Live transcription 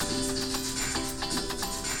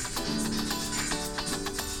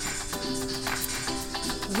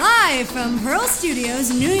Live from Pearl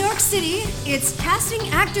Studios, New York City, it's Casting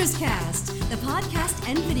Actors Cast, the podcast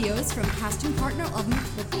and videos from casting partner of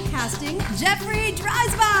McCorkle Casting, Jeffrey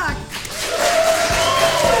Dreisbach.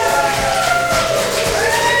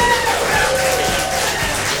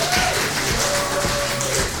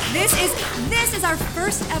 This is our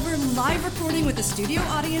first ever live recording with a studio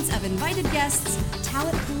audience of invited guests,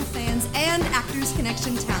 talent pool fans, and Actors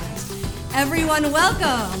Connection talent. Everyone,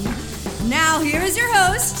 welcome. Now here is your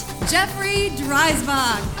host, Jeffrey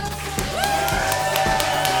Dreisbach.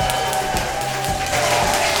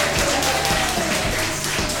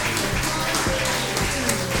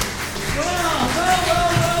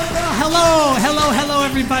 Hello,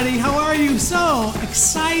 everybody. How are you? So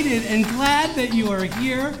excited and glad that you are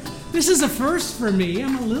here. This is a first for me.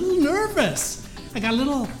 I'm a little nervous. I got a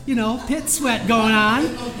little, pit sweat going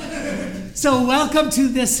on. So welcome to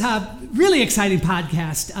this really exciting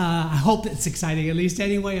podcast. I hope it's exciting, at least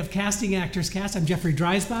anyway, of Casting Actors Cast. I'm Jeffrey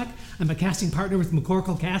Dreisbach. I'm a casting partner with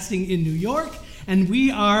McCorkle Casting in New York, and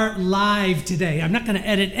we are live today. I'm not going to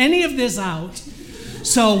edit any of this out,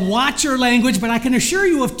 so watch your language, but I can assure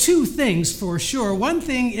you of two things for sure. One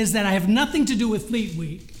thing is that I have nothing to do with Fleet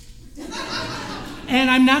Week, and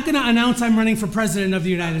I'm not going to announce I'm running for President of the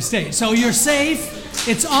United States. So you're safe.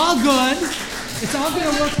 It's all good. It's all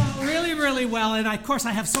going to work out really, really well. And of course,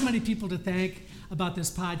 I have so many people to thank about this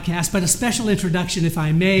podcast, but a special introduction, if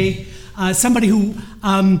I may. Somebody who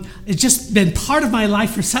has just been part of my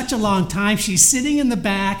life for such a long time. She's sitting in the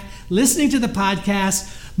back, listening to the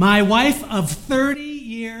podcast. My wife of 30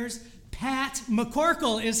 years, Pat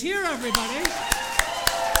McCorkle, is here, everybody.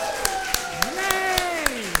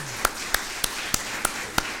 Yay!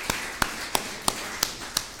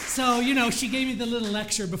 So, she gave me the little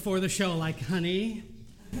lecture before the show, like, honey,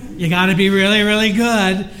 you got to be really, really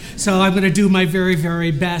good. So I'm going to do my very,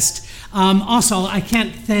 very best. Also, I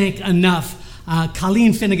can't thank enough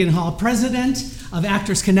Colleen Finnegan Hall, president of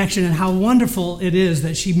Actors Connection, and how wonderful it is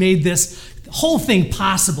that she made this whole thing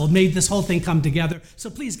possible, made this whole thing come together. So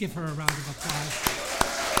please give her a round of applause.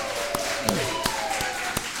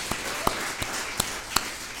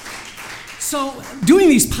 So doing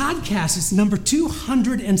these podcasts is number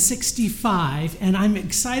 265, and I'm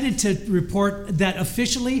excited to report that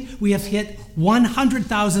officially we have hit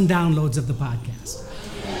 100,000 downloads of the podcast.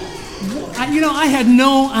 I had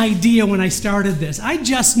no idea when I started this. I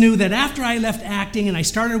just knew that after I left acting and I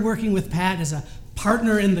started working with Pat as a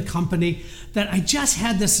partner in the company, that I just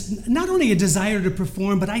had this, not only a desire to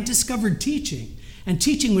perform, but I discovered teaching. And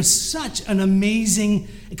teaching was such an amazing,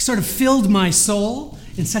 it sort of filled my soul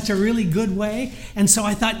in such a really good way. And so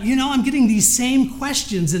I thought, I'm getting these same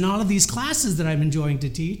questions in all of these classes that I'm enjoying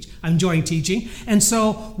teaching. And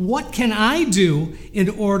so what can I do in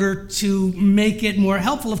order to make it more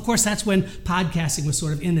helpful? Of course, that's when podcasting was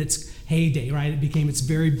sort of in its heyday, right? It became its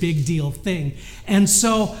very big deal thing. And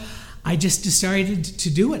so I just decided to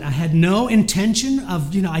do it. I had no intention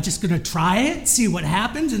of, I just going to try it, see what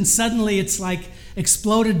happens, and suddenly it's like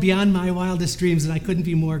exploded beyond my wildest dreams, and I couldn't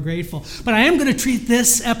be more grateful. But I am going to treat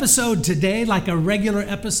this episode today like a regular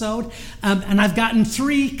episode, and I've gotten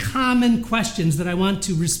 3 common questions that I want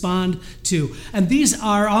to respond to. And these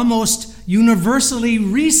are almost universally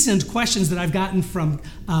recent questions that I've gotten from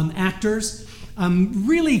actors,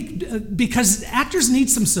 really because actors need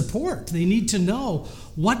some support. They need to know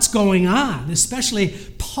what's going on, especially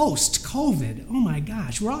post-COVID. Oh my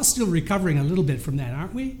gosh, we're all still recovering a little bit from that,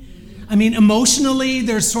 aren't we? I mean, emotionally,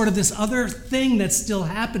 there's sort of this other thing that's still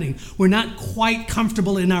happening. We're not quite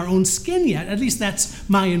comfortable in our own skin yet. At least that's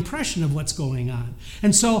my impression of what's going on.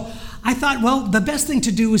 And so I thought, well, the best thing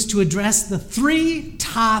to do is to address the 3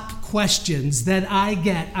 top questions that I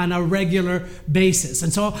get on a regular basis.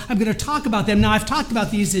 And so I'm going to talk about them. Now, I've talked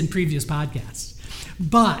about these in previous podcasts,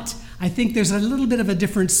 but I think there's a little bit of a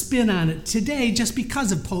different spin on it today just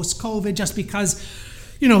because of post-COVID, just because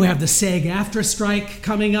we have the SAG-AFTRA strike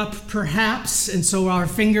coming up, perhaps, and so our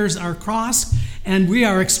fingers are crossed, and we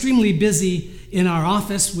are extremely busy in our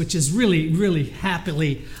office, which is really, really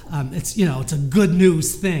happily, it's a good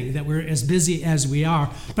news thing that we're as busy as we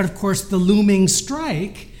are. But of course, the looming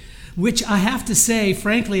strike, which I have to say,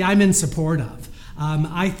 frankly, I'm in support of.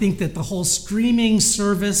 I think that the whole streaming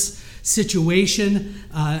service situation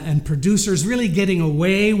and producers really getting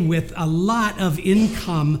away with a lot of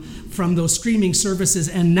income from those streaming services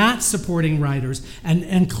and not supporting writers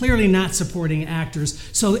and clearly not supporting actors.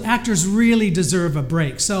 So actors really deserve a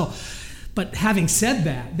break. But having said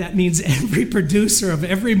that, that means every producer of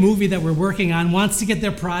every movie that we're working on wants to get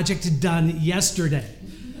their project done yesterday.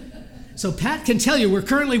 So Pat can tell you we're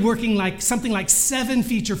currently working something like 7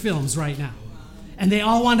 feature films right now. And they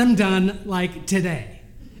all want them done like today.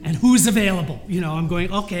 And who's available? I'm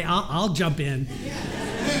going, okay, I'll jump in.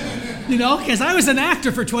 Because I was an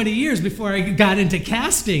actor for 20 years before I got into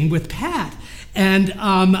casting with Pat. And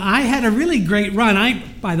I had a really great run.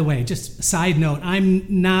 By the way, just a side note, I'm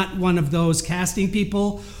not one of those casting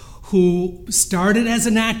people who started as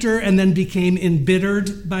an actor and then became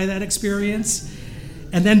embittered by that experience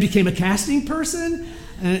and then became a casting person.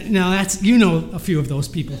 No, that's, a few of those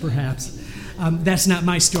people perhaps. That's not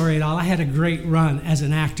my story at all. I had a great run as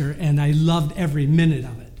an actor, and I loved every minute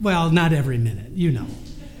of it. Well, not every minute,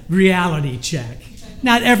 Reality check.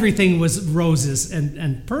 Not everything was roses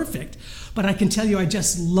and perfect, but I can tell you I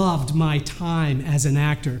just loved my time as an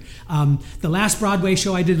actor. The last Broadway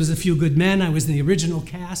show I did was A Few Good Men. I was in the original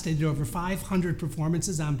cast. I did over 500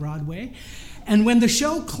 performances on Broadway. And when the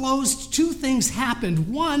show closed, two things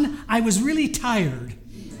happened. One, I was really tired.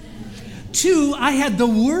 Two, I had the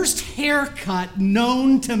worst haircut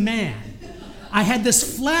known to man. I had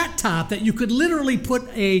this flat top that you could literally put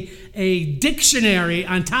a dictionary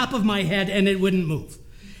on top of my head and it wouldn't move.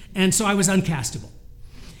 And so I was uncastable.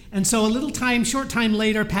 And so short time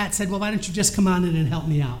later, Pat said, well, why don't you just come on in and help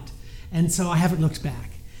me out? And so I haven't looked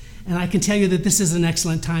back. And I can tell you that this is an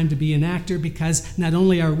excellent time to be an actor because not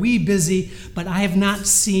only are we busy, but I have not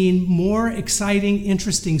seen more exciting,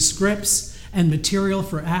 interesting scripts and material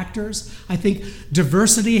for actors. I think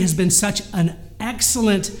diversity has been such an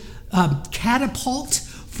excellent catapult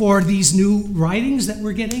for these new writings that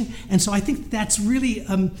we're getting. And so I think that's really,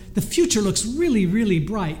 the future looks really, really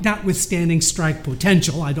bright, notwithstanding strike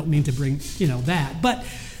potential. I don't mean to bring, that. But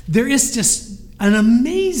there is just an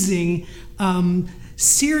amazing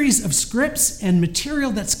series of scripts and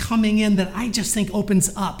material that's coming in that I just think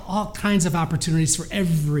opens up all kinds of opportunities for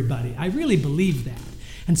everybody. I really believe that.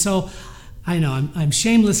 And so I know I'm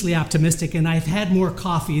shamelessly optimistic, and I've had more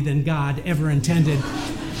coffee than God ever intended.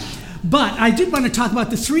 But I did want to talk about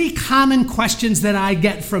the three common questions that I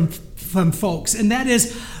get from folks, and that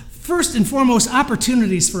is, first and foremost,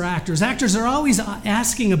 opportunities for actors. Actors are always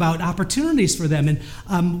asking about opportunities for them, and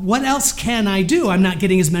what else can I do? I'm not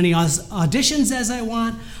getting as many auditions as I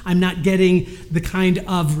want. I'm not getting the kind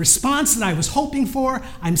of response that I was hoping for.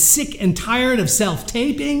 I'm sick and tired of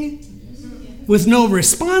self-taping with no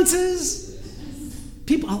responses.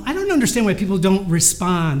 I don't understand why people don't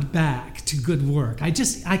respond back to good work.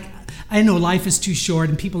 I know life is too short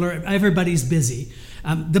and everybody's busy.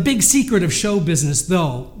 The big secret of show business,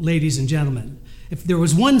 though, ladies and gentlemen, if there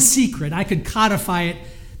was one secret, I could codify it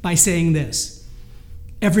by saying this: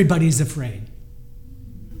 everybody's afraid.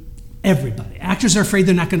 Everybody. Actors are afraid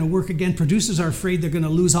they're not going to work again. Producers are afraid they're going to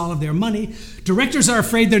lose all of their money. Directors are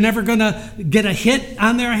afraid they're never going to get a hit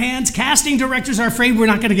on their hands. Casting directors are afraid we're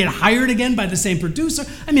not going to get hired again by the same producer.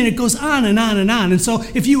 I mean, it goes on and on and on. And so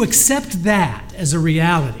if you accept that as a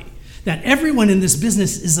reality, that everyone in this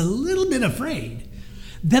business is a little bit afraid,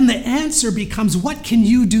 then the answer becomes, what can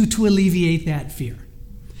you do to alleviate that fear?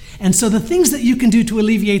 And so the things that you can do to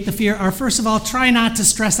alleviate the fear are, first of all, try not to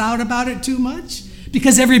stress out about it too much,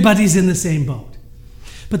 because everybody's in the same boat.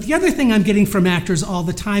 But the other thing I'm getting from actors all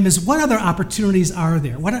the time is, what other opportunities are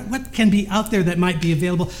there? What can be out there that might be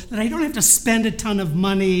available that I don't have to spend a ton of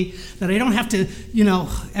money, that I don't have to,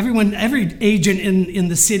 every agent in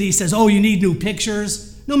the city says, oh, you need new pictures.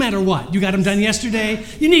 No matter what, you got them done yesterday,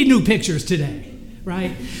 you need new pictures today,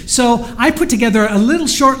 right? So I put together a little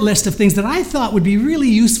short list of things that I thought would be really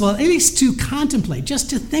useful, at least to contemplate, just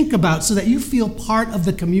to think about, so that you feel part of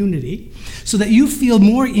the community, so that you feel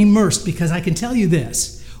more immersed, because I can tell you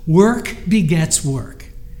this: work begets work.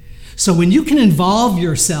 So when you can involve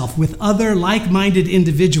yourself with other like-minded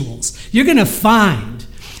individuals, you're going to find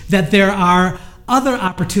that there are other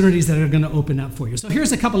opportunities that are going to open up for you. So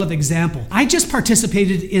here's a couple of examples. I just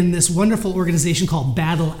participated in this wonderful organization called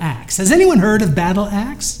Battle Axe. Has anyone heard of Battle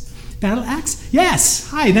Axe? Battle Axe? Yes.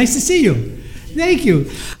 Hi, nice to see you. Thank you.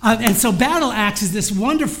 And so Battle Axe is this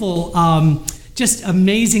wonderful, just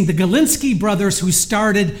amazing, the Galinsky brothers who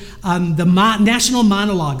started the National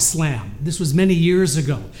Monologue Slam. This was many years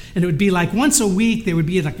ago. And it would be like once a week, there would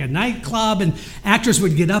be like a nightclub, and actors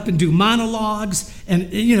would get up and do monologues.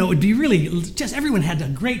 And, it would be really just, everyone had a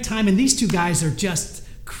great time. And these two guys are just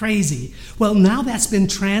crazy. Well, now that's been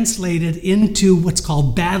translated into what's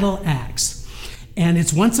called Battle Axe. And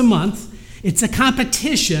it's once a month. It's a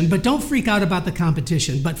competition, but don't freak out about the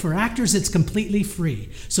competition. But for actors, it's completely free.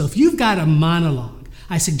 So if you've got a monologue,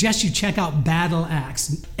 I suggest you check out Battle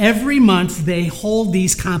Axe. Every month, they hold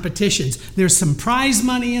these competitions. There's some prize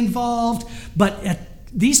money involved, but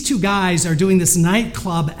these two guys are doing this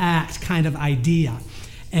nightclub act kind of idea.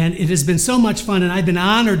 And it has been so much fun, and I've been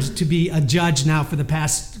honored to be a judge now for the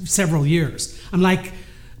past several years. I'm like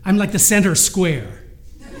the center square.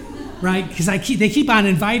 right? Because they keep on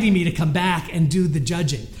inviting me to come back and do the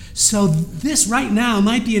judging. So this right now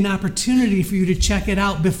might be an opportunity for you to check it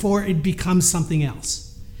out before it becomes something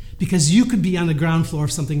else, because you could be on the ground floor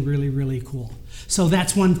of something really, really cool. So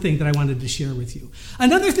that's one thing that I wanted to share with you.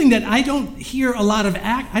 Another thing that I don't hear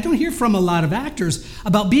from a lot of actors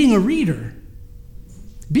about being a reader.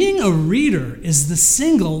 Being a reader is the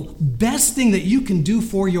single best thing that you can do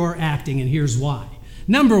for your acting, and here's why.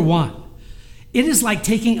 Number one, it is like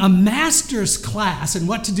taking a master's class in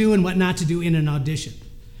what to do and what not to do in an audition.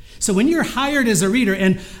 So when you're hired as a reader,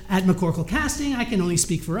 and at McCorkle Casting, I can only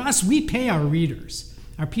speak for us, we pay our readers.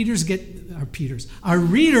 Our readers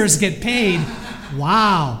get paid.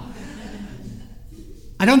 Wow.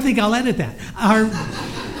 I don't think I'll edit that.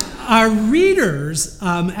 Our readers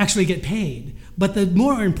actually get paid. But the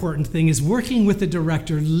more important thing is working with the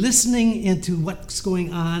director, listening into what's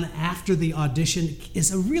going on after the audition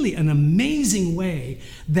is really an amazing way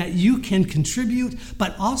that you can contribute,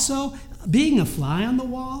 but also being a fly on the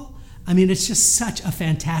wall. I mean, it's just such a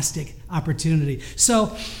fantastic opportunity.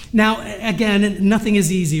 So now, again, nothing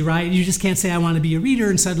is easy, right? You just can't say, I want to be a reader,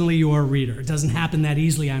 and suddenly you're a reader. It doesn't happen that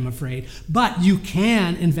easily, I'm afraid. But you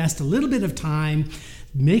can invest a little bit of time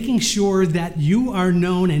making sure that you are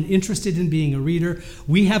known and interested in being a reader.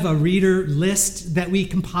 We have a reader list that we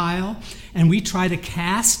compile, and we try to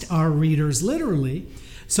cast our readers literally.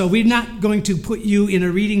 So we're not going to put you in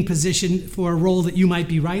a reading position for a role that you might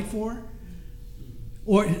be right for.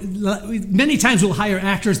 Or many times we'll hire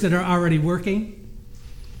actors that are already working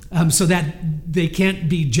so that they can't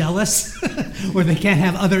be jealous or they can't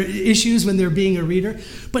have other issues when they're being a reader.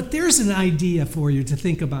 But there's an idea for you to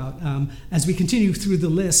think about as we continue through the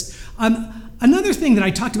list. Another thing that I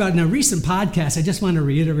talked about in a recent podcast, I just want to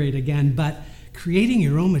reiterate again, but creating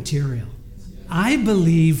your own material. I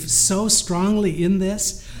believe so strongly in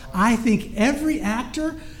this. I think every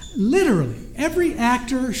actor, literally, every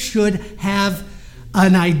actor should have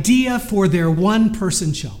an idea for their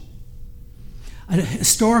one-person show. A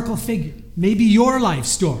historical figure, maybe your life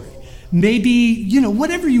story, maybe,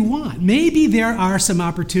 whatever you want. Maybe there are some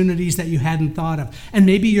opportunities that you hadn't thought of, and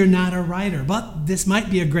maybe you're not a writer, but this might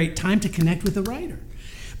be a great time to connect with a writer.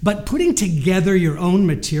 But putting together your own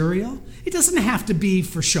material, it doesn't have to be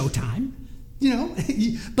for showtime,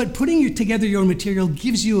 but putting together your own material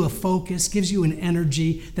gives you a focus, gives you an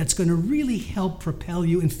energy that's going to really help propel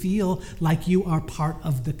you and feel like you are part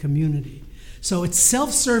of the community. So it's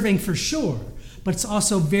self-serving for sure, but it's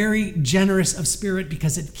also very generous of spirit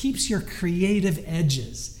because it keeps your creative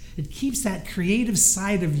edges. It keeps that creative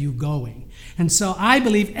side of you going. And so I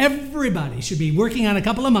believe everybody should be working on a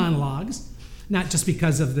couple of monologues, not just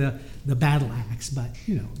because of the battle acts, but,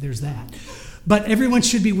 there's that. But everyone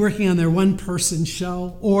should be working on their one-person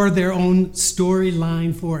show or their own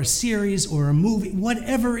storyline for a series or a movie,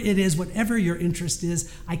 whatever it is, whatever your interest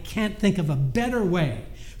is. I can't think of a better way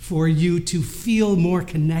for you to feel more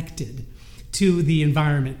connected to the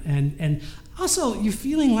environment. And also, you're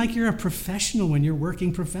feeling like you're a professional when you're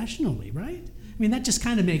working professionally, right? I mean, that just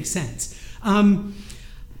kind of makes sense.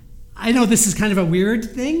 I know this is kind of a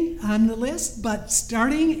weird thing on the list, but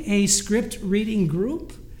starting a script reading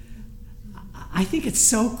group, I think it's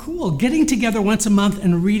so cool. Getting together once a month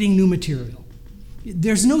and reading new material.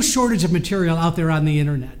 There's no shortage of material out there on the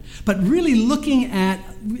internet, but really looking at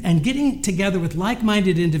and getting together with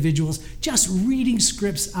like-minded individuals, just reading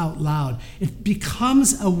scripts out loud. It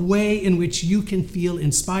becomes a way in which you can feel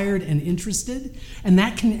inspired and interested, and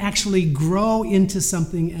that can actually grow into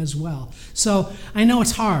something as well. So I know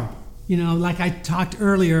it's hard. Like I talked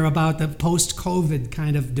earlier about the post-COVID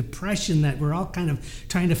kind of depression that we're all kind of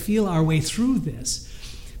trying to feel our way through this.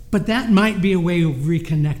 But that might be a way of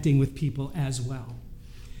reconnecting with people as well.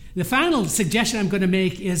 The final suggestion I'm going to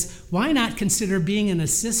make is why not consider being an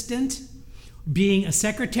assistant, being a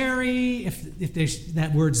secretary, if there's,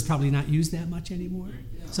 that word's probably not used that much anymore.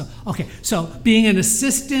 So being an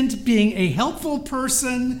assistant, being a helpful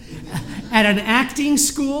person at an acting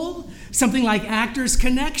school, something like Actors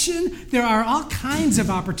Connection. There are all kinds of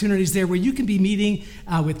opportunities there where you can be meeting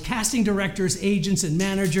with casting directors, agents, and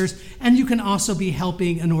managers, and you can also be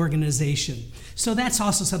helping an organization. So that's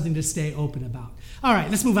also something to stay open about. All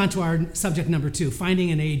right, let's move on to our subject number 2,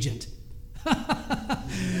 finding an agent.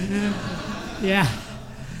 Yeah,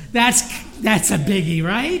 that's a biggie,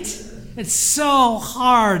 right? It's so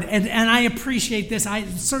hard, and I appreciate this.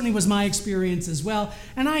 It certainly was my experience as well,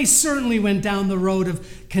 and I certainly went down the road of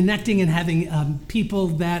connecting and having people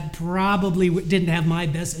that probably didn't have my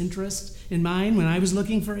best interest in mind when I was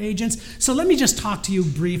looking for agents. So let me just talk to you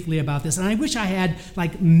briefly about this. And I wish I had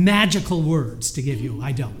like magical words to give you.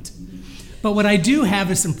 I don't. But what I do have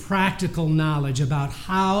is some practical knowledge about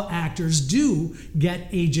how actors do get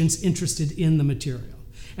agents interested in the material.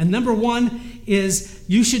 And number one is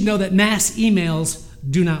you should know that mass emails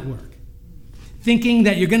do not work. Thinking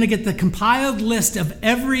that you're going to get the compiled list of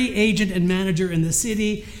every agent and manager in the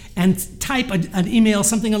city and type an email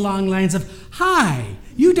something along the lines of, "Hi,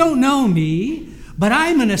 you don't know me, but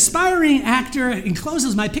I'm an aspiring actor.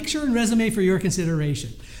 Encloses my picture and resume for your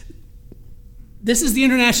consideration." This is the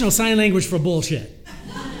international sign language for bullshit.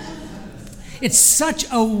 It's such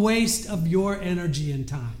a waste of your energy and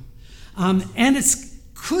time. And it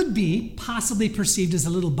could be possibly perceived as a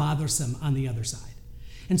little bothersome on the other side.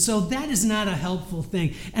 And so that is not a helpful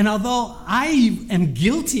thing. And although I am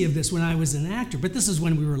guilty of this when I was an actor, but this is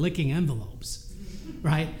when we were licking envelopes,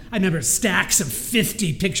 right? I remember stacks of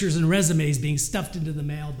 50 pictures and resumes being stuffed into the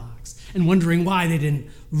mailbox and wondering why they didn't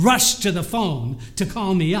rush to the phone to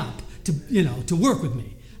call me up to work with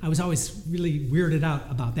me. I was always really weirded out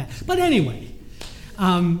about that. But anyway,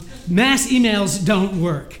 mass emails don't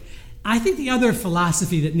work. I think the other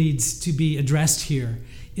philosophy that needs to be addressed here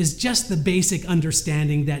is just the basic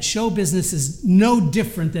understanding that show business is no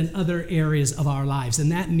different than other areas of our lives,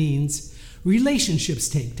 and that means relationships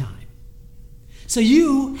take time. So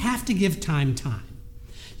you have to give time.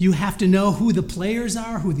 You have to know who the players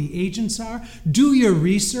are, who the agents are. Do your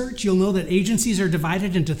research. You'll know that agencies are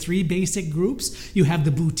divided into 3 basic groups. You have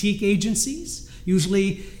the boutique agencies,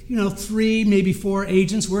 usually 3, maybe 4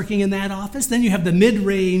 agents working in that office. Then you have the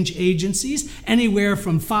mid-range agencies, anywhere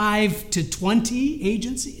from 5 to 20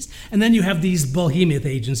 agencies. And then you have these behemoth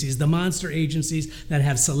agencies, the monster agencies that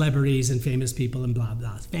have celebrities and famous people and blah,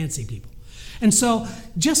 blah, fancy people. And so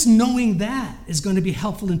just knowing that is going to be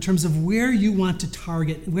helpful in terms of where you want to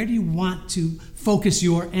target, where do you want to focus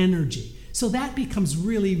your energy. So that becomes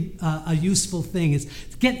really a useful thing, is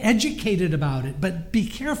get educated about it, but be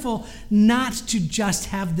careful not to just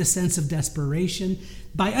have the sense of desperation.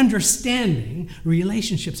 By understanding,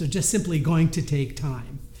 relationships are just simply going to take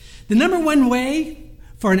time. The number one way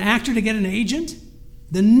for an actor to get an agent,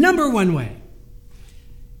 the number one way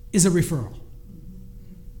is a referral.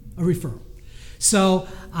 A referral. So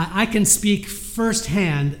I can speak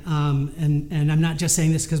firsthand, and I'm not just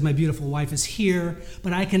saying this because my beautiful wife is here,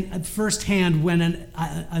 but I can firsthand when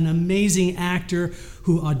an amazing actor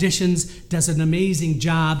who auditions does an amazing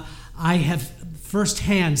job, I have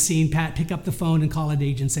firsthand seen Pat pick up the phone and call an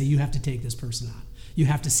agent and say, "You have to take this person on. You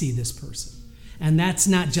have to see this person." And that's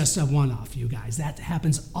not just a one-off, you guys. That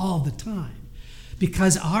happens all the time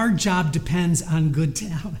because our job depends on good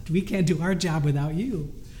talent. We can't do our job without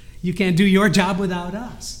you. You can't do your job without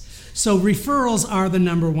us. So referrals are the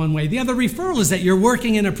number one way. The other referral is that you're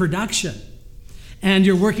working in a production and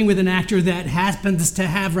you're working with an actor that happens to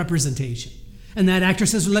have representation. And that actor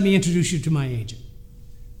says, "Well, let me introduce you to my agent."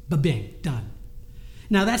 Ba-bing, done.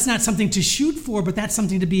 Now, that's not something to shoot for, but that's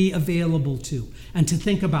something to be available to and to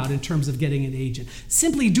think about in terms of getting an agent.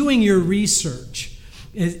 Simply doing your research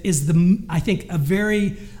is I think, a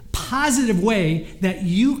very positive way that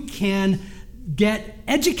you can get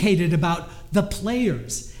educated about the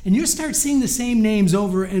players. And you start seeing the same names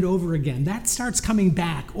over and over again. That starts coming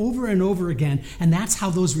back over and over again, and that's how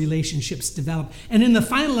those relationships develop. And in the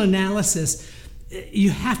final analysis,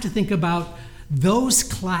 you have to think about those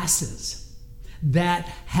classes that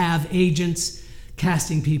have agents,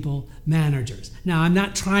 casting people, managers. Now, I'm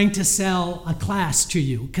not trying to sell a class to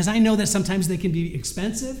you, because I know that sometimes they can be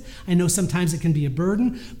expensive. I know sometimes it can be a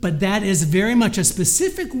burden, but that is very much a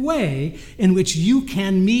specific way in which you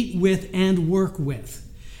can meet with and work with.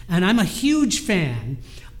 And I'm a huge fan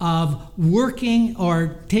of working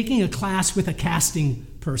or taking a class with a casting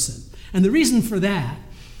person. And the reason for that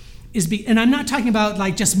is, and I'm not talking about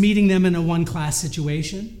like just meeting them in a one-class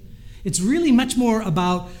situation. It's really much more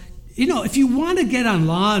about, if you want to get on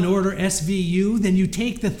Law and Order SVU, then you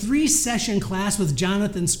take the 3-session class with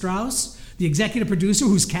Jonathan Strauss, the executive producer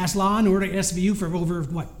who's cast Law and Order SVU for over,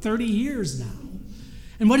 30 years now.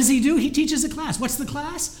 And what does he do? He teaches a class. What's the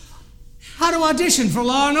class? How to audition for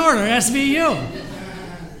Law and Order SVU.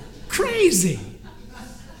 Crazy.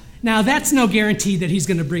 Now, that's no guarantee that he's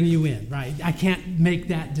going to bring you in, right? I can't make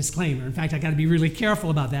that disclaimer. In fact, I got to be really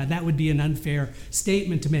careful about that. That would be an unfair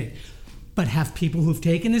statement to make. But have people who've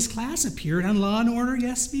taken this class appeared on Law & Order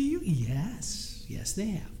SVU? Yes, they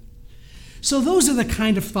have. So those are the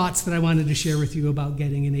kind of thoughts that I wanted to share with you about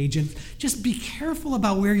getting an agent. Just be careful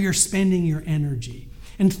about where you're spending your energy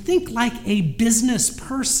and think like a business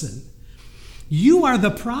person. You are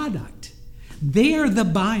the product. They are the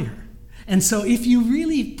buyer. And so if you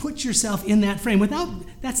really put yourself in that frame,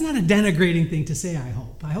 that's not a denigrating thing to say, I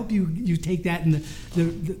hope. I hope you take that in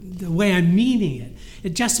the way I'm meaning it.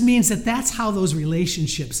 It just means that that's how those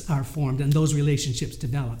relationships are formed and those relationships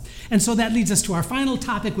develop. And so that leads us to our final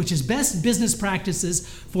topic, which is best business practices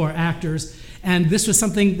for actors. And this was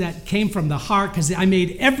something that came from the heart because I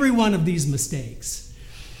made every one of these mistakes.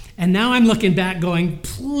 And now I'm looking back going,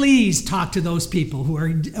 please talk to those people who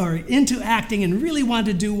are into acting and really want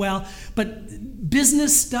to do well. But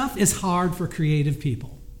business stuff is hard for creative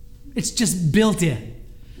people. It's just built in.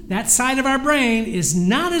 That side of our brain is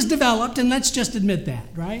not as developed, and let's just admit that,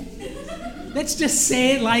 right? Let's just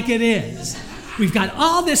say it like it is. We've got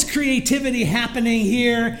all this creativity happening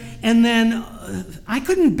here, and then I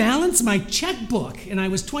couldn't balance my checkbook, and I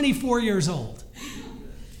was 24 years old.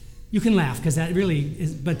 You can laugh because that really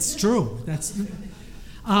is, but it's true. That's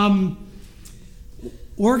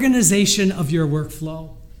organization of your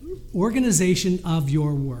workflow, organization of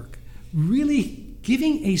your work, really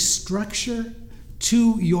giving a structure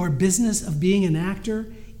to your business of being an actor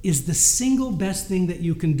is the single best thing that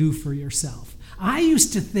you can do for yourself. I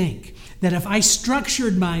used to think that if I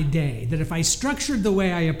structured my day, that if I structured the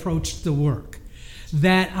way I approached the work,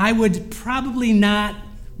 that I would probably not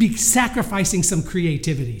be sacrificing some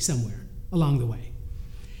creativity somewhere along the way.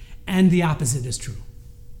 And the opposite is true.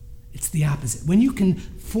 It's the opposite. When you can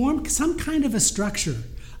form some kind of a structure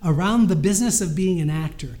around the business of being an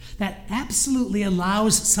actor, that absolutely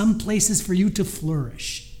allows some places for you to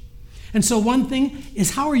flourish. And so one thing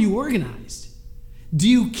is, how are you organized? Do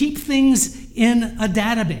you keep things in a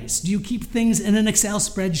database? Do you keep things in an Excel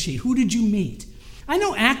spreadsheet? Who did you meet? I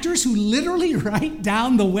know actors who literally write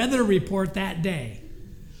down the weather report that day.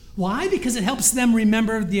 Why? Because it helps them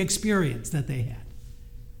remember the experience that they had.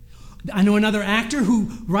 I know another actor who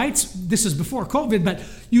writes, this was before COVID, but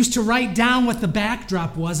used to write down what the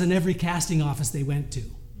backdrop was in every casting office they went to.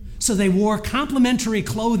 So they wore complimentary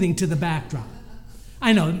clothing to the backdrop.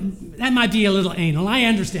 I know, that might be a little anal, I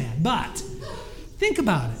understand, but think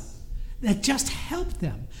about it. That just helped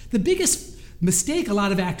them. The biggest mistake a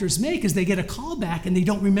lot of actors make is they get a call back and they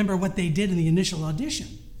don't remember what they did in the initial audition.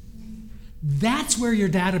 That's where your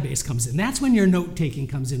database comes in. That's when your note-taking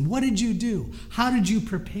comes in. What did you do? How did you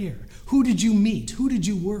prepare? Who did you meet? Who did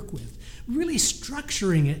you work with? Really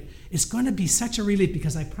structuring it is going to be such a relief,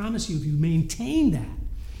 because I promise you, if you maintain that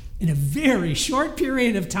in a very short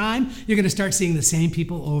period of time, you're going to start seeing the same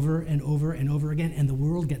people over and over and over again, and the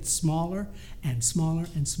world gets smaller and smaller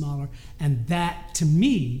and smaller. And that, to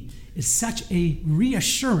me, is such a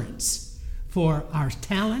reassurance for our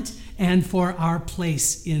talent and for our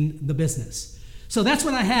place in the business. So that's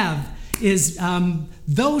what I have, is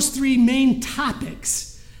those three main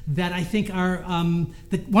topics that I think are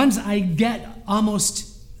the ones I get almost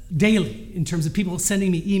daily in terms of people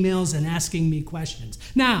sending me emails and asking me questions.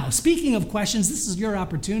 Now, speaking of questions, this is your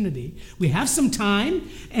opportunity. We have some time,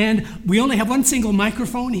 and we only have one single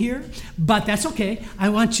microphone here, but that's okay. I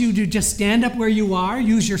want you to just stand up where you are,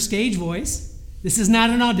 use your stage voice. This is not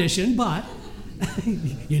an audition, but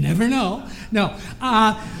you never know. No.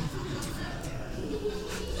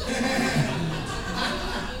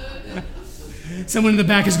 Someone in the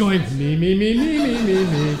back is going,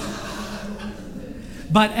 me.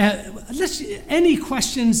 But any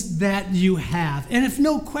questions that you have, and if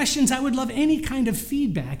no questions, I would love any kind of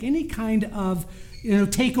feedback, any kind of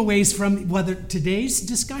takeaways from whether today's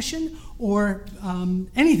discussion or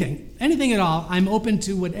anything at all. I'm open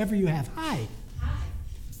to whatever you have. Hi.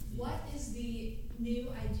 What is the new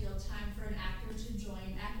ideal time for an actor to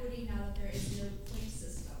join equity now that there is no point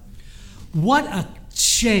system? What a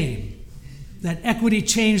shame that equity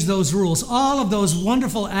changed those rules. All of those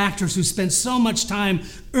wonderful actors who spent so much time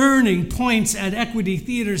earning points at equity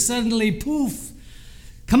theaters suddenly, poof.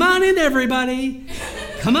 Come on in, everybody.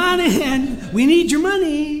 Come on in. We need your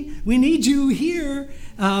money. We need you here.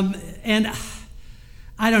 And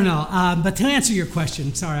I don't know. But to answer your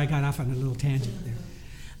question, sorry, I got off on a little tangent there.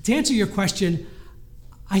 To answer your question,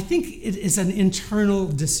 I think it is an internal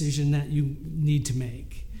decision that you need to make.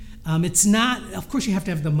 It's not, of course you have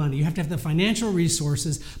to have the money, you have to have the financial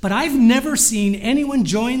resources, but I've never seen anyone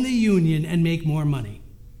join the union and make more money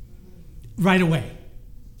right away.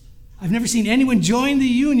 I've never seen anyone join the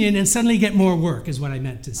union and suddenly get more work, is what I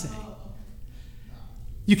meant to say.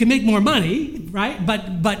 You can make more money, right?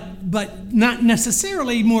 But not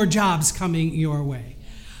necessarily more jobs coming your way.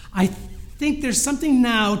 I think there's something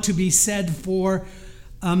now to be said for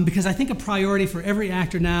because I think a priority for every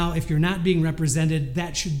actor now, if you're not being represented,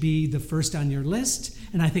 that should be the first on your list.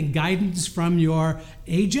 And I think guidance from your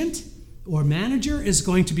agent or manager is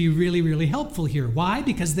going to be really, really helpful here. Why?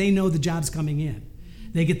 Because they know the job's coming in.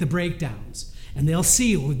 They get the breakdowns. And they'll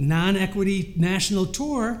see with non-equity national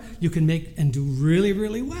tour, you can make and do really,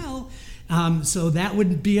 really well. So that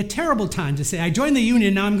would be a terrible time to say, I joined the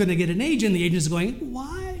union, now I'm going to get an agent. The agent's going,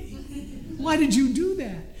 why? Why did you do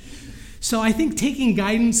that? So I think taking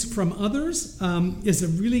guidance from others is a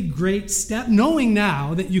really great step, knowing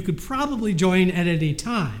now that you could probably join at any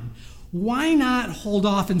time. Why not hold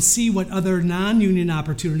off and see what other non-union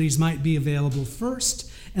opportunities might be available first,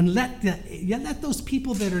 and let those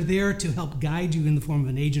people that are there to help guide you in the form of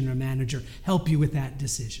an agent or manager help you with that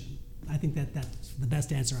decision. I think that's the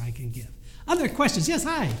best answer I can give. Other questions? Yes,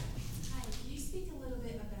 hi. Hi, can you speak a little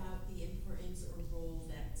bit about the importance or role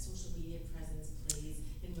that social media presence plays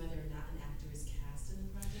in whether or not an actor is cast in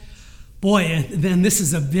a project? Boy, and then this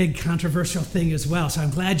is a big controversial thing as well, so I'm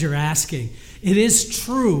glad you're asking. It is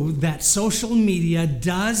true that social media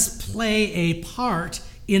does play a part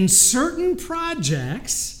in certain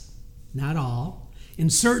projects, not all, in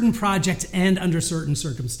certain projects and under certain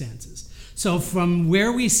circumstances. So from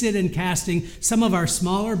where we sit in casting, some of our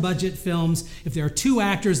smaller budget films, if there are two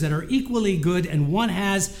actors that are equally good and one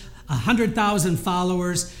has 100,000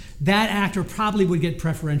 followers, that actor probably would get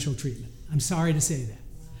preferential treatment. I'm sorry to say that.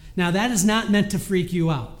 Now, that is not meant to freak you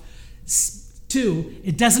out. Two,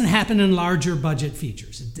 it doesn't happen in larger budget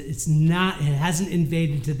features. It hasn't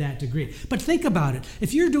invaded to that degree. But think about it.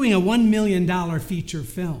 If you're doing a $1 million feature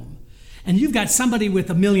film and you've got somebody with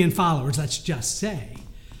 1 million followers, let's just say,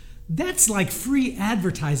 that's like free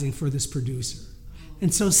advertising for this producer.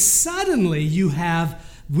 And so suddenly you have,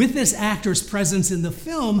 with this actor's presence in the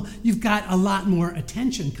film, you've got a lot more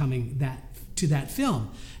attention coming to that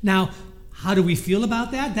film. Now, how do we feel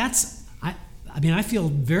about that? I feel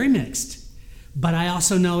very mixed, but I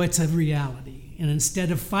also know it's a reality. And instead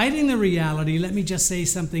of fighting the reality, let me just say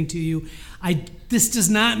something to you. This does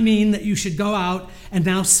not mean that you should go out and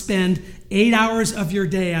now spend 8 hours of your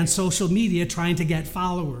day on social media trying to get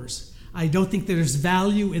followers. I don't think there's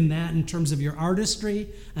value in that in terms of your artistry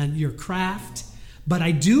and your craft. But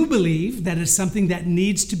I do believe that it's something that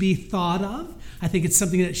needs to be thought of. I think it's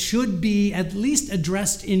something that should be at least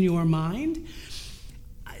addressed in your mind.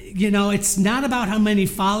 It's not about how many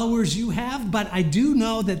followers you have, but I do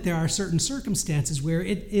know that there are certain circumstances where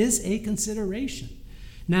it is a consideration.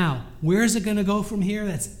 Now, where is it going to go from here?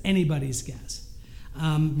 That's anybody's guess.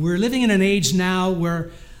 We're living in an age now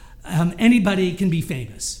where anybody can be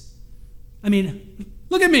famous. I mean,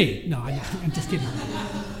 look at me. No, I'm just kidding.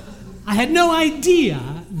 I had no idea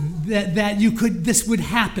that this would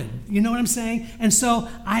happen. You know what I'm saying? And so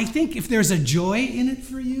I think if there's a joy in it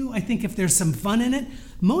for you, I think if there's some fun in it,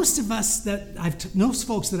 most folks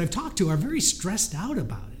that I've talked to are very stressed out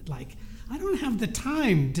about it. Like, I don't have the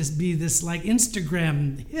time to be this like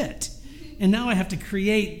Instagram hit. And now I have to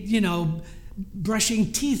create,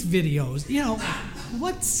 brushing teeth videos. You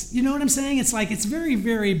know what I'm saying? It's like, it's very,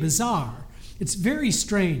 very bizarre. It's very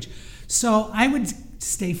strange. So I would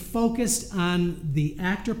stay focused on the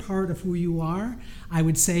actor part of who you are. I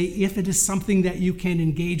would say if it is something that you can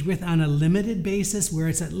engage with on a limited basis, where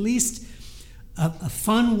it's at least a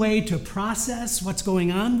fun way to process what's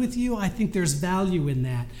going on with you, I think there's value in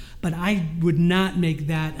that. But I would not make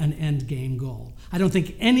that an end game goal. I don't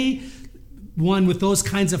think anyone with those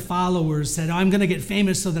kinds of followers said, I'm going to get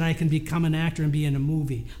famous so that I can become an actor and be in a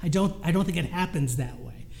movie. I don't think it happens that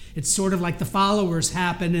way. It's sort of like the followers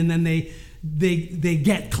happen and then they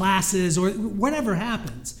get classes or whatever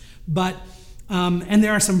happens. But and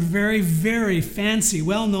there are some very, very fancy,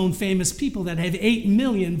 well-known, famous people that have 8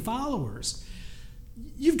 million followers.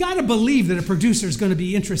 You've got to believe that a producer is going to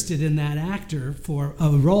be interested in that actor for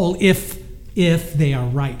a role if they are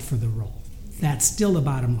right for the role. That's still the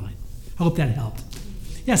bottom line. I hope that helped.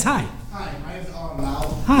 Yes, hi. Hi, my name is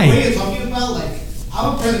Mal. Hi. What you're talking about,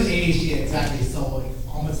 I'm a person with ADHD, exactly, so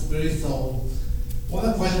almost really so. One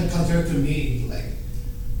of the questions comes here to me,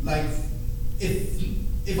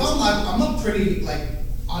 if I'm a pretty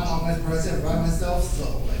unorganized person around myself,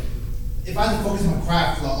 so if I have to focus on my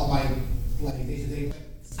craft on my day-to-day.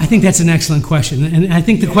 I think that's an excellent question, and I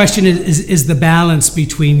think the question is the balance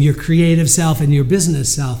between your creative self and your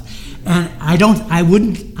business self. And I don't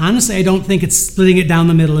think it's splitting it down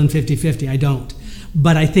the middle in 50-50. I don't.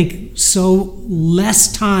 But I think so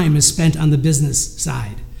less time is spent on the business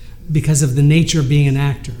side because of the nature of being an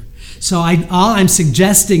actor. So all I'm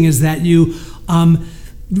suggesting is that you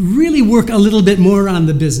really work a little bit more on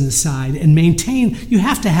the business side and you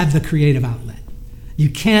have to have the creative outlet. You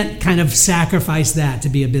can't kind of sacrifice that to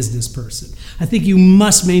be a business person. I think you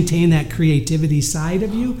must maintain that creativity side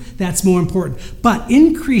of you. That's more important. But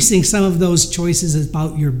increasing some of those choices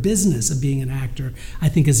about your business of being an actor, I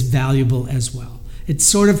think is valuable as well. It's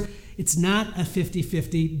It's not a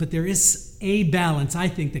 50-50, but there is a balance, I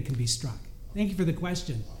think, that can be struck. Thank you for the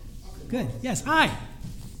question. Good. Yes, hi.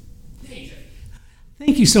 Hey,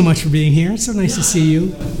 Thank you so much for being here. It's so nice to see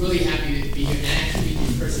you. I'm really happy to be here and actually meet you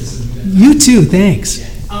in person. So You too, thanks. yeah.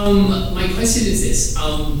 My question is this.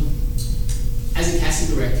 As a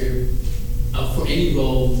casting director, for any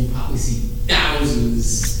role, you probably see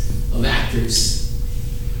thousands of actors.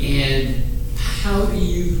 And how do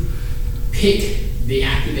you pick the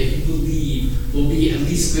actor that you believe will be at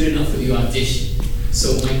least good enough for the audition?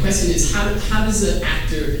 So my question is, how does an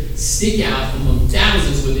actor stick out among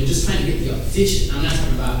thousands when they're just trying to get the audition? I'm not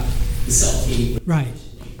talking about the self-tape. Right.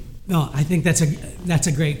 No, I think that's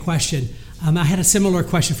a great question. I had a similar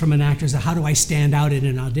question from an actor: is how do I stand out in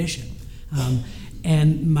an audition?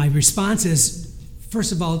 And my response is,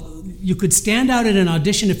 first of all, you could stand out in an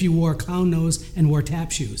audition if you wore a clown nose and wore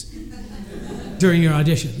tap shoes during your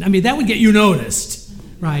audition. I mean, that would get you noticed,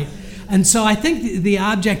 right? And so I think the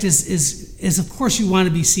object is of course you want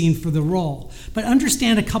to be seen for the role, but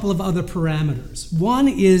understand a couple of other parameters. One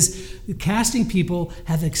is casting people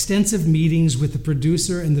have extensive meetings with the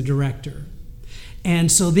producer and the director.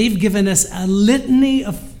 And so they've given us a litany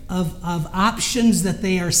of options that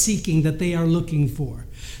they are seeking, that they are looking for.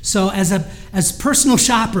 So as personal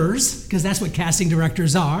shoppers, because that's what casting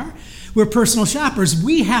directors are, we're personal shoppers,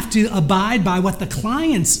 we have to abide by what the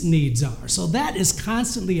client's needs are. So that is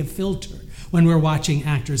constantly a filter when we're watching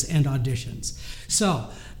actors and auditions. So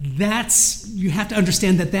you have to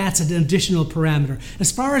understand that that's an additional parameter.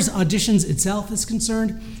 As far as auditions itself is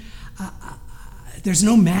concerned, there's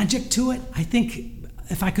no magic to it. I think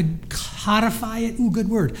if I could codify it, good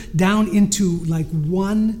word, down into like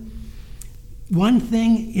one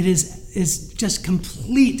thing, it is just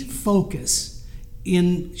complete focus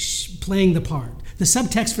in playing the part. The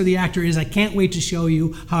subtext for the actor is, I can't wait to show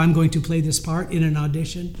you how I'm going to play this part in an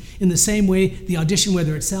audition. In the same way, the audition,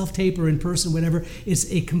 whether it's self-tape or in person, whatever,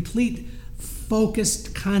 is a complete,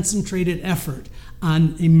 focused, concentrated effort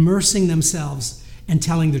on immersing themselves and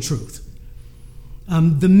telling the truth.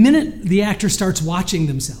 The minute the actor starts watching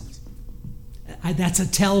themselves, that's a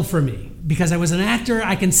tell for me. Because I was an actor,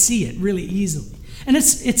 I can see it really easily. And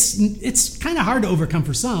it's kind of hard to overcome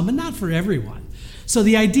for some, but not for everyone. So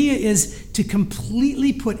the idea is to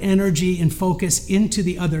completely put energy and focus into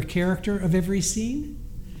the other character of every scene.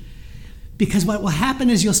 Because what will happen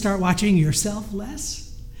is you'll start watching yourself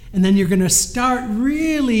less, and then you're going to start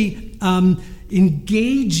really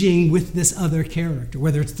engaging with this other character,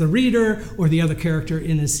 whether it's the reader or the other character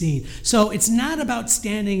in a scene. So it's not about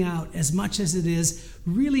standing out as much as it is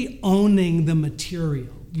really owning the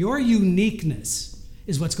material. Your uniqueness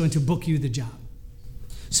is what's going to book you the job.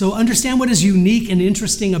 So understand what is unique and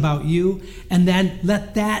interesting about you, and then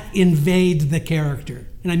let that invade the character.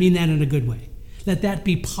 And I mean that in a good way. Let that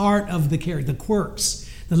be part of the character, the quirks,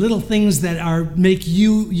 the little things that make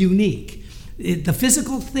you unique. The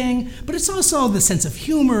physical thing, but it's also the sense of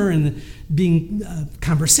humor and being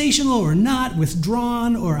conversational or not,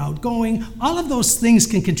 withdrawn or outgoing. All of those things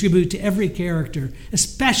can contribute to every character,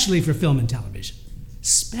 especially for film and television.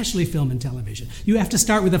 Especially film and television. You have to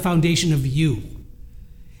start with a foundation of you.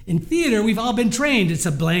 In theater, we've all been trained. It's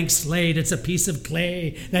a blank slate. It's a piece of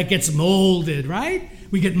clay that gets molded, right?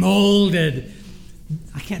 We get molded.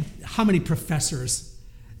 How many professors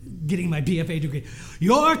getting my BFA degree?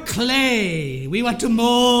 You're clay. We want to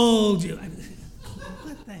mold you.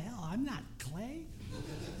 What the hell? I'm not clay.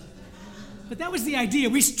 But that was the idea.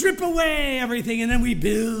 We strip away everything and then we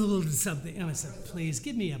build something. And I said, please,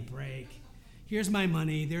 give me a break. Here's my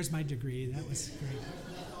money. There's my degree. That was great.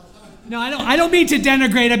 No, I don't mean to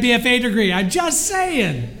denigrate a BFA degree. I'm just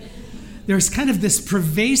saying. There's kind of this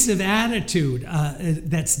pervasive attitude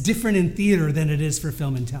that's different in theater than it is for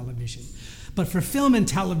film and television. But for film and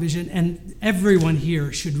television, and everyone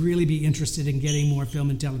here should really be interested in getting more film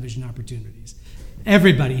and television opportunities.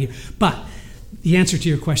 Everybody here. But the answer to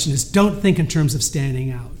your question is, don't think in terms of standing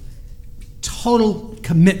out. Total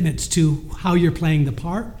commitment to how you're playing the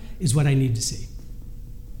part is what I need to see.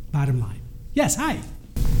 Bottom line. Yes, hi.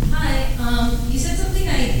 Hi, you said something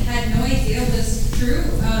I had no idea was true,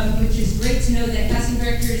 which is great to know that casting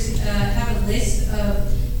directors have a list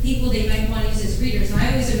of people they might want to use as readers. And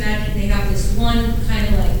I always imagine they have this one kind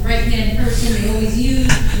of like right-hand person they always use.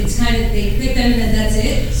 It's kind of, they pick them and then that's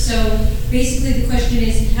it. So basically the question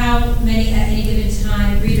is, how many at any given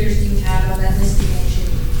time readers do you have on that list you mentioned?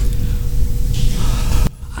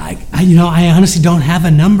 I honestly don't have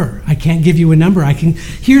a number. I can't give you a number.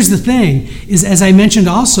 Here's the thing, is as I mentioned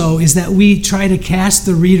also, is that we try to cast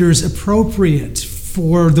the readers appropriate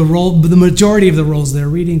for the role, the majority of the roles they're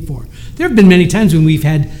reading for. There have been many times when we've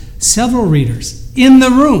had several readers in the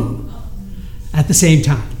room. at the same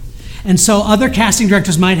time. And so other casting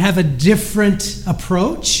directors might have a different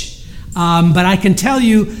approach, but I can tell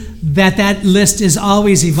you that list is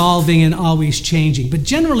always evolving and always changing. But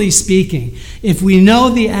generally speaking, if we know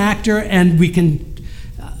the actor and we can,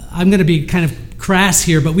 I'm going to be kind of crass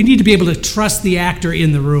here, but we need to be able to trust the actor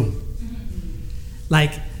in the room.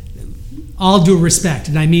 Like, all due respect,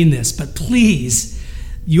 and I mean this, but please,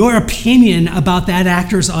 your opinion about that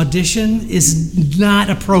actor's audition is not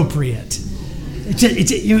appropriate.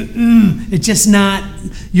 It's just not.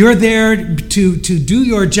 You're there to do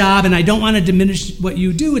your job, and I don't want to diminish what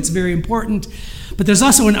you do. It's very important. But there's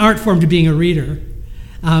also an art form to being a reader,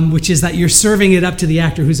 which is that you're serving it up to the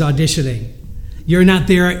actor who's auditioning. You're not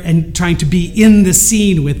there and trying to be in the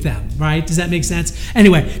scene with them, right? Does that make sense?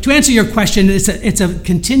 Anyway, to answer your question, it's a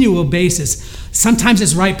continual basis. Sometimes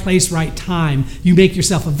it's right place, right time. You make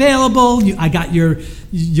yourself available. I got your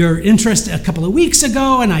interest a couple of weeks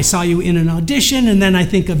ago, and I saw you in an audition, and then I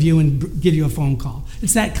think of you and give you a phone call.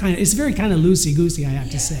 It's very kind of loosey-goosey, I have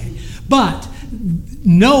to say. But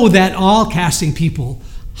know that all casting people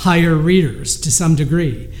hire readers to some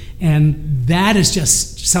degree, and that is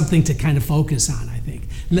just something to kind of focus on, I think.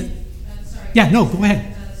 Sorry. Yeah, no, go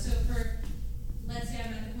ahead. So let's say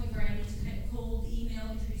I'm at the point where I need to kind of cold email,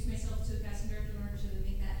 introduce myself to a casting director in order to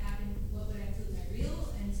make that happen. What would I include in my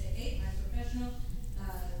reel and say, hey, I'm a professional,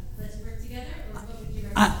 let's work together, or what would you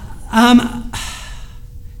recommend?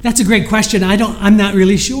 That's a great question. I'm not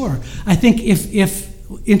really sure. I think if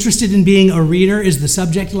interested in being a reader is the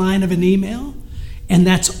subject line of an email, and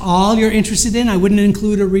that's all you're interested in, I wouldn't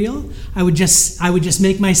include a reel. I would just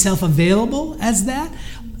make myself available as that.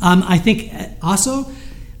 I think also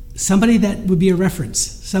somebody that would be a reference,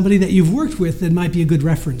 somebody that you've worked with that might be a good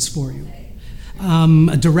reference for you.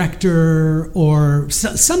 A director or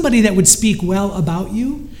somebody that would speak well about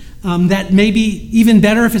you. That may be even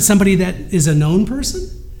better if it's somebody that is a known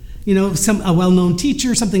person. A well-known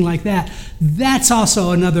teacher, something like that. That's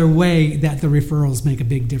also another way that the referrals make a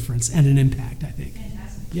big difference and an impact, I think.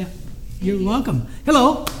 Fantastic. Yeah, you're welcome.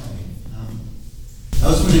 Hello. I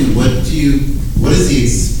was wondering, what is the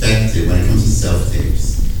expected, when it comes to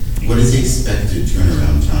self-tapes, what is the expected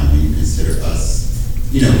turnaround time when you consider us,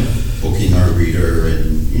 booking our reader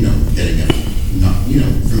and, getting them,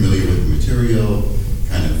 familiar with the material,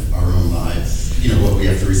 kind of our own lives, what we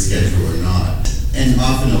have to reschedule or not? And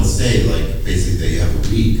often I'll say, basically that you have a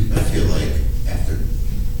week. I feel like after,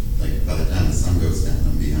 by the time the sun goes down,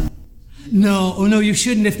 I'm behind. No, you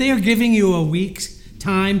shouldn't. If they are giving you a week's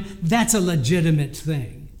time, that's a legitimate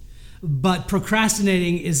thing. But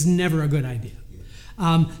procrastinating is never a good idea.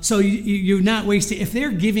 So you're not wasting. If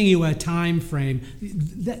they're giving you a time frame,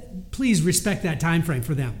 please respect that time frame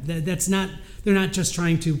for them. They're not just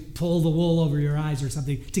trying to pull the wool over your eyes or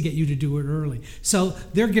something to get you to do it early. So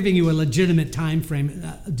they're giving you a legitimate time frame.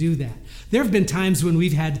 Do that. There have been times when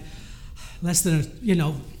we've had maybe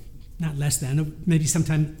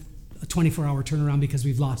sometime a 24-hour turnaround because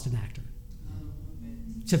we've lost an actor.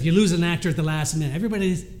 So if you lose an actor at the last minute,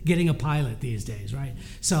 everybody's getting a pilot these days, right?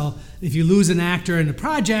 So if you lose an actor in a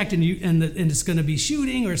project and it's going to be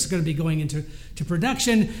shooting or it's going to be going into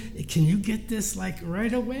production, can you get this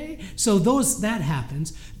right away? So that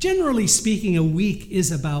happens. Generally speaking, a week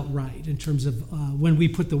is about right in terms of when we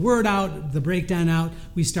put the word out, the breakdown out,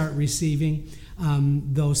 we start receiving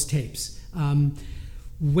those tapes.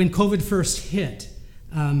 When COVID first hit,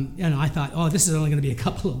 I thought, this is only going to be a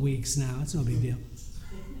couple of weeks now. It's no big deal.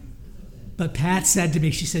 But Pat said to me,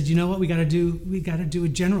 she said, you know what we got to do? We got to do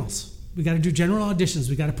generals. We got to do general auditions.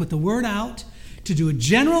 We got to put the word out to do a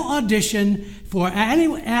general audition for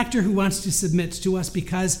any actor who wants to submit to us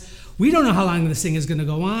because we don't know how long this thing is going to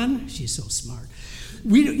go on. She's so smart.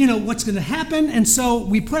 We what's going to happen. And so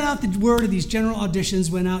we put out the word of these general auditions,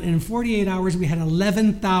 went out, and in 48 hours we had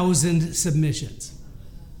 11,000 submissions.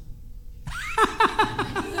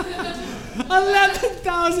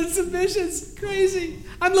 11,000 submissions. Crazy.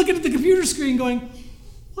 I'm looking at the computer screen going,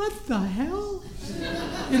 what the hell?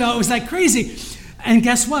 It was like crazy. And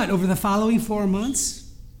guess what? Over the following 4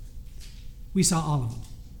 months, we saw all of them.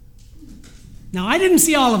 Now, I didn't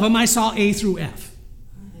see all of them. I saw A through F.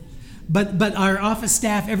 But our office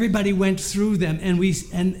staff, everybody went through them.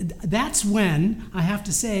 And that's when, I have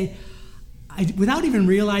to say, without even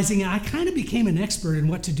realizing it, I kind of became an expert in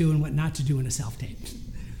what to do and what not to do in a self-tape.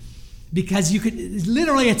 Because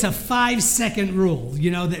it's a 5-second rule,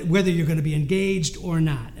 that whether you're going to be engaged or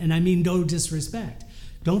not. And I mean no disrespect.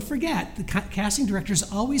 Don't forget, the casting director is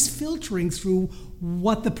always filtering through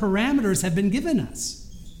what the parameters have been given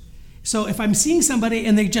us. So if I'm seeing somebody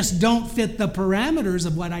and they just don't fit the parameters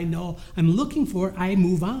of what I know I'm looking for, I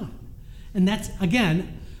move on. And that's,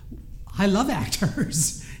 again, I love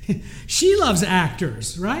actors. She loves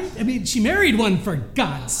actors, right? I mean, she married one, for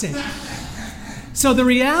God's sake. So the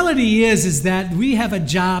reality is that we have a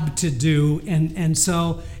job to do, and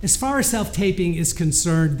so as far as self-taping is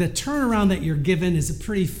concerned, the turnaround that you're given is a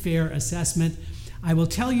pretty fair assessment. I will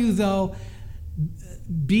tell you, though,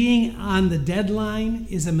 being on the deadline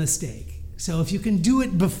is a mistake. So if you can do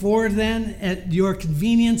it before then, at your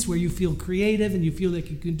convenience, where you feel creative and you feel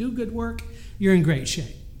like you can do good work, you're in great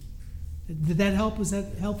shape. Did that help? Was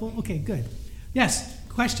that helpful? Okay, good. Yes,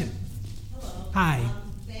 question. Hello. Hi.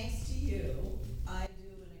 Thanks to you, I do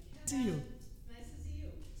an academy. See you. Nice to see you.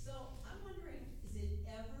 So I'm wondering, is it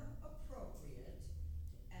ever appropriate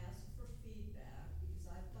to ask for feedback? Because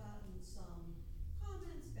I've gotten some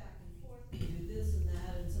comments back and forth, you do this and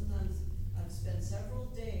that, and sometimes I've spent several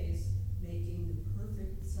days making the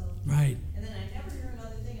perfect self. Right. And then I never hear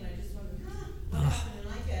another thing, and I just wonder, what happened?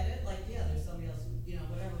 And I get it, like, yeah, there's somebody else who,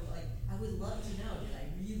 whatever, like, I would love to know, did I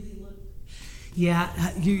really look? Yeah,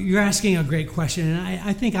 you're asking a great question, and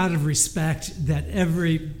I think out of respect that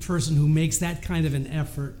every person who makes that kind of an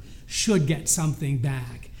effort should get something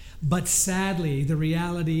back. But sadly, the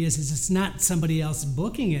reality is it's not somebody else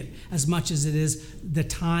booking it as much as it is the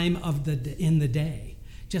time of in the day.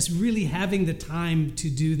 Just really having the time to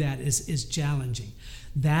do that is challenging.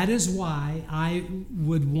 That is why I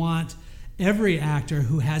would want every actor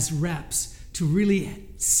who has reps to really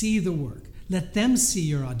see the work. Let them see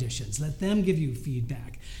your auditions. Let them give you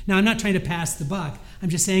feedback. Now, I'm not trying to pass the buck. I'm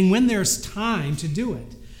just saying when there's time to do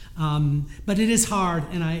it. But it is hard,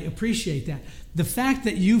 and I appreciate that. The fact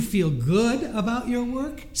that you feel good about your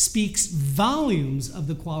work speaks volumes of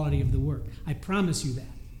the quality of the work. I promise you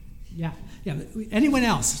that. Yeah. Anyone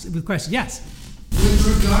else with questions? Yes.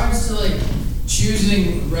 With regards to like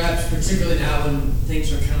choosing reps, particularly now when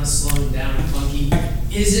things are kind of slowing down and funky,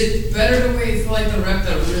 is it better to wait for like the rep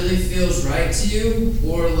that really feels right to you,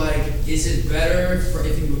 or like is it better for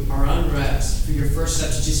if you are on reps for your first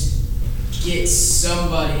step to just get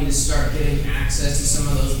somebody to start getting access to some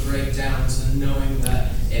of those breakdowns and knowing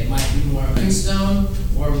that it might be more of a stone,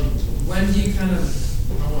 or when do you kind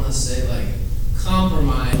of, I want to say like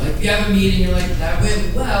compromise? Like you have a meeting, you're like, that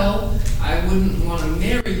went well, I wouldn't want to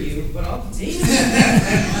marry you, but I'll date you.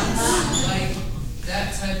 Like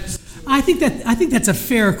that type of situation. I think that's a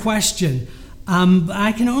fair question.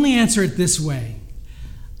 I can only answer it this way.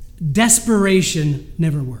 Desperation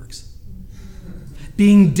never works.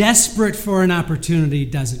 Being desperate for an opportunity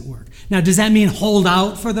doesn't work. Now, does that mean hold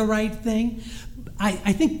out for the right thing?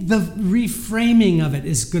 I think the reframing of it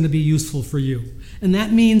is going to be useful for you. And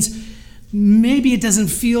that means maybe it doesn't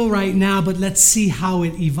feel right now, but let's see how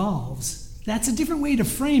it evolves. That's a different way to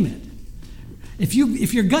frame it. If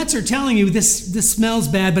your guts are telling you this smells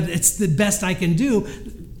bad, but it's the best I can do,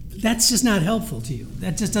 that's just not helpful to you.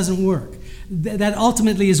 That just doesn't work. That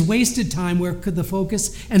ultimately is wasted time where the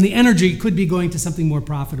focus and the energy could be going to something more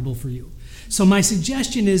profitable for you. So my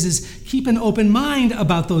suggestion is keep an open mind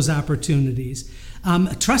about those opportunities.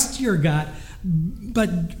 Trust your gut, but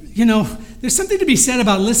there's something to be said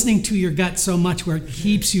about listening to your gut so much where it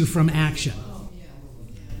keeps you from action.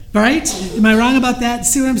 Right? Am I wrong about that?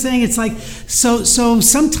 See what I'm saying? It's like, so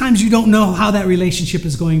sometimes you don't know how that relationship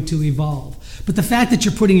is going to evolve. But the fact that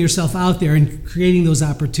you're putting yourself out there and creating those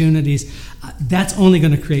opportunities, that's only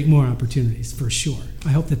going to create more opportunities for sure. I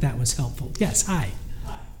hope that was helpful. Yes, hi.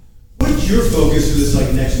 What's your focus for this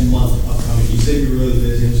like next month upcoming? You said you're really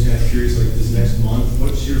busy. I'm just kind of curious, like this next month,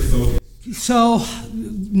 what's your focus? So,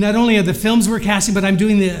 not only are the films we're casting, but I'm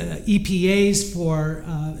doing the EPAs for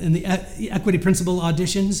and the equity principal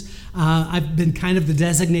auditions. I've been kind of the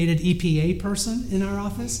designated EPA person in our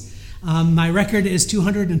office. My record is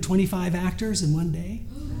 225 actors in one day.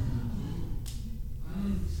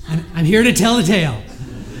 I'm here to tell a tale.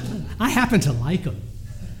 I happen to like them.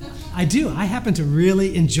 I do. I happen to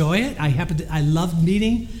really enjoy it. I love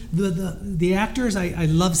meeting the actors. I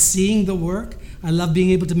love seeing the work. I love being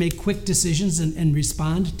able to make quick decisions and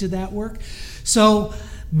respond to that work. So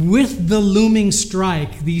with the looming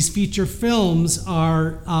strike, these feature films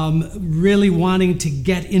are really wanting to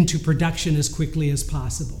get into production as quickly as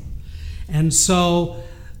possible. And so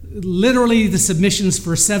literally the submissions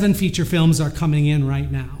for 7 feature films are coming in right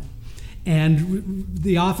now. And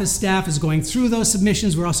the office staff is going through those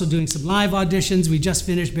submissions. We're also doing some live auditions. We just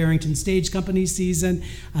finished Barrington Stage Company season,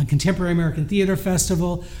 Contemporary American Theater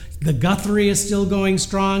Festival. The Guthrie is still going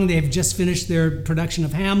strong. They've just finished their production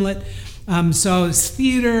of Hamlet. So it's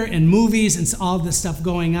theater and movies and all this stuff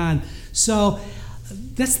going on. So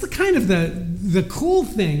that's the kind of the cool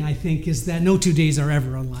thing, I think, is that no 2 days are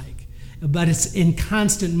ever alike. but it's in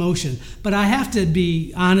constant motion. But I have to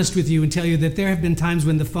be honest with you and tell you that there have been times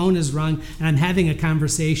when the phone is rung and I'm having a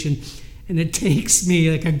conversation, and it takes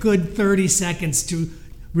me like a good 30 seconds to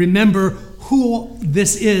remember who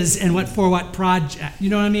this is and what project. You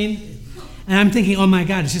know what I mean? And I'm thinking, oh my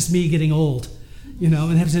God, it's just me getting old. And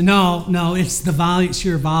I have to say, no, it's the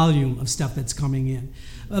sheer volume of stuff that's coming in.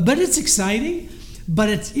 But it's exciting, but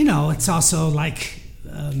it's also like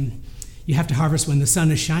you have to harvest when the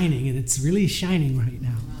sun is shining, and it's really shining right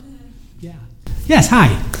now. Yeah. Yes, hi.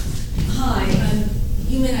 Hi,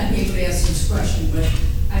 you may not be able to answer this question, but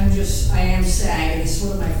I am SAG, and it's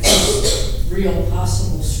sort of my first real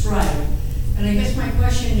possible strike. And I guess my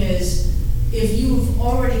question is, if you've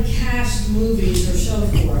already cast movies or so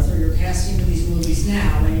forth, or you're casting these movies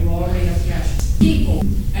now, and you already have cast people,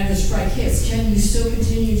 and the strike hits, can you still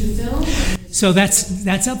continue to film? So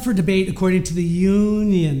that's up for debate according to the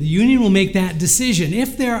union. The union will make that decision.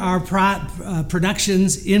 If there are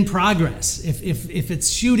productions in progress, if it's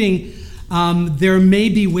shooting, there may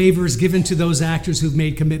be waivers given to those actors who've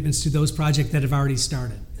made commitments to those projects that have already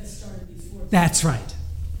started. That started before. That's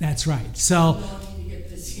right. So,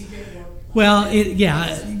 well,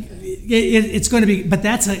 it's going to be, but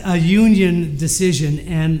that's a union decision,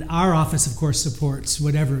 and our office, of course, supports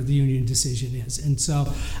whatever the union decision is. And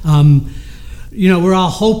so, we're all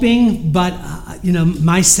hoping, but,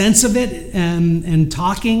 my sense of it and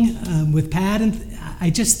talking with Pat, and I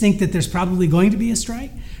just think that there's probably going to be a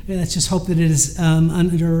strike. Let's just hope that it is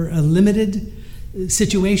under a limited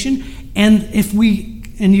situation. And if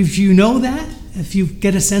you know that, if you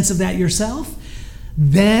get a sense of that yourself,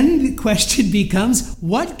 then the question becomes,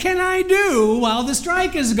 what can I do while the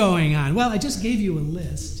strike is going on? Well, I just gave you a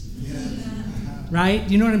list. Right?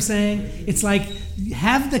 You know what I'm saying? It's like,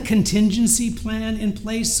 have the contingency plan in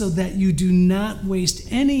place so that you do not waste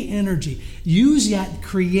any energy. Use that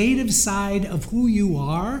creative side of who you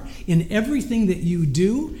are in everything that you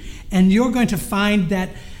do, and you're going to find that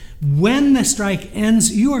when the strike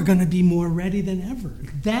ends, you are going to be more ready than ever.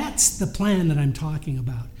 That's the plan that I'm talking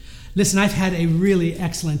about. Listen, I've had a really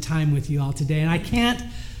excellent time with you all today, and I can't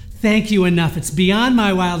thank you enough. It's beyond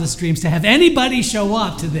my wildest dreams to have anybody show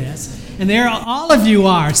up to this. And there all of you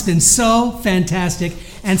are. It's been so fantastic.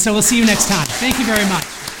 And so we'll see you next time. Thank you very much.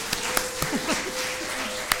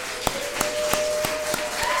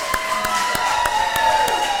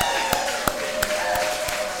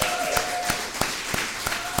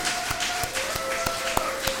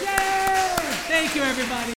 Yay! Thank you,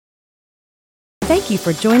 everybody. Thank you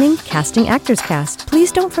for joining Casting Actors Cast.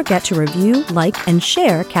 Please don't forget to review, like, and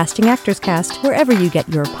share Casting Actors Cast wherever you get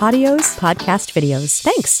your podcast videos.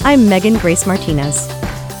 Thanks. I'm Megan Grace Martinez.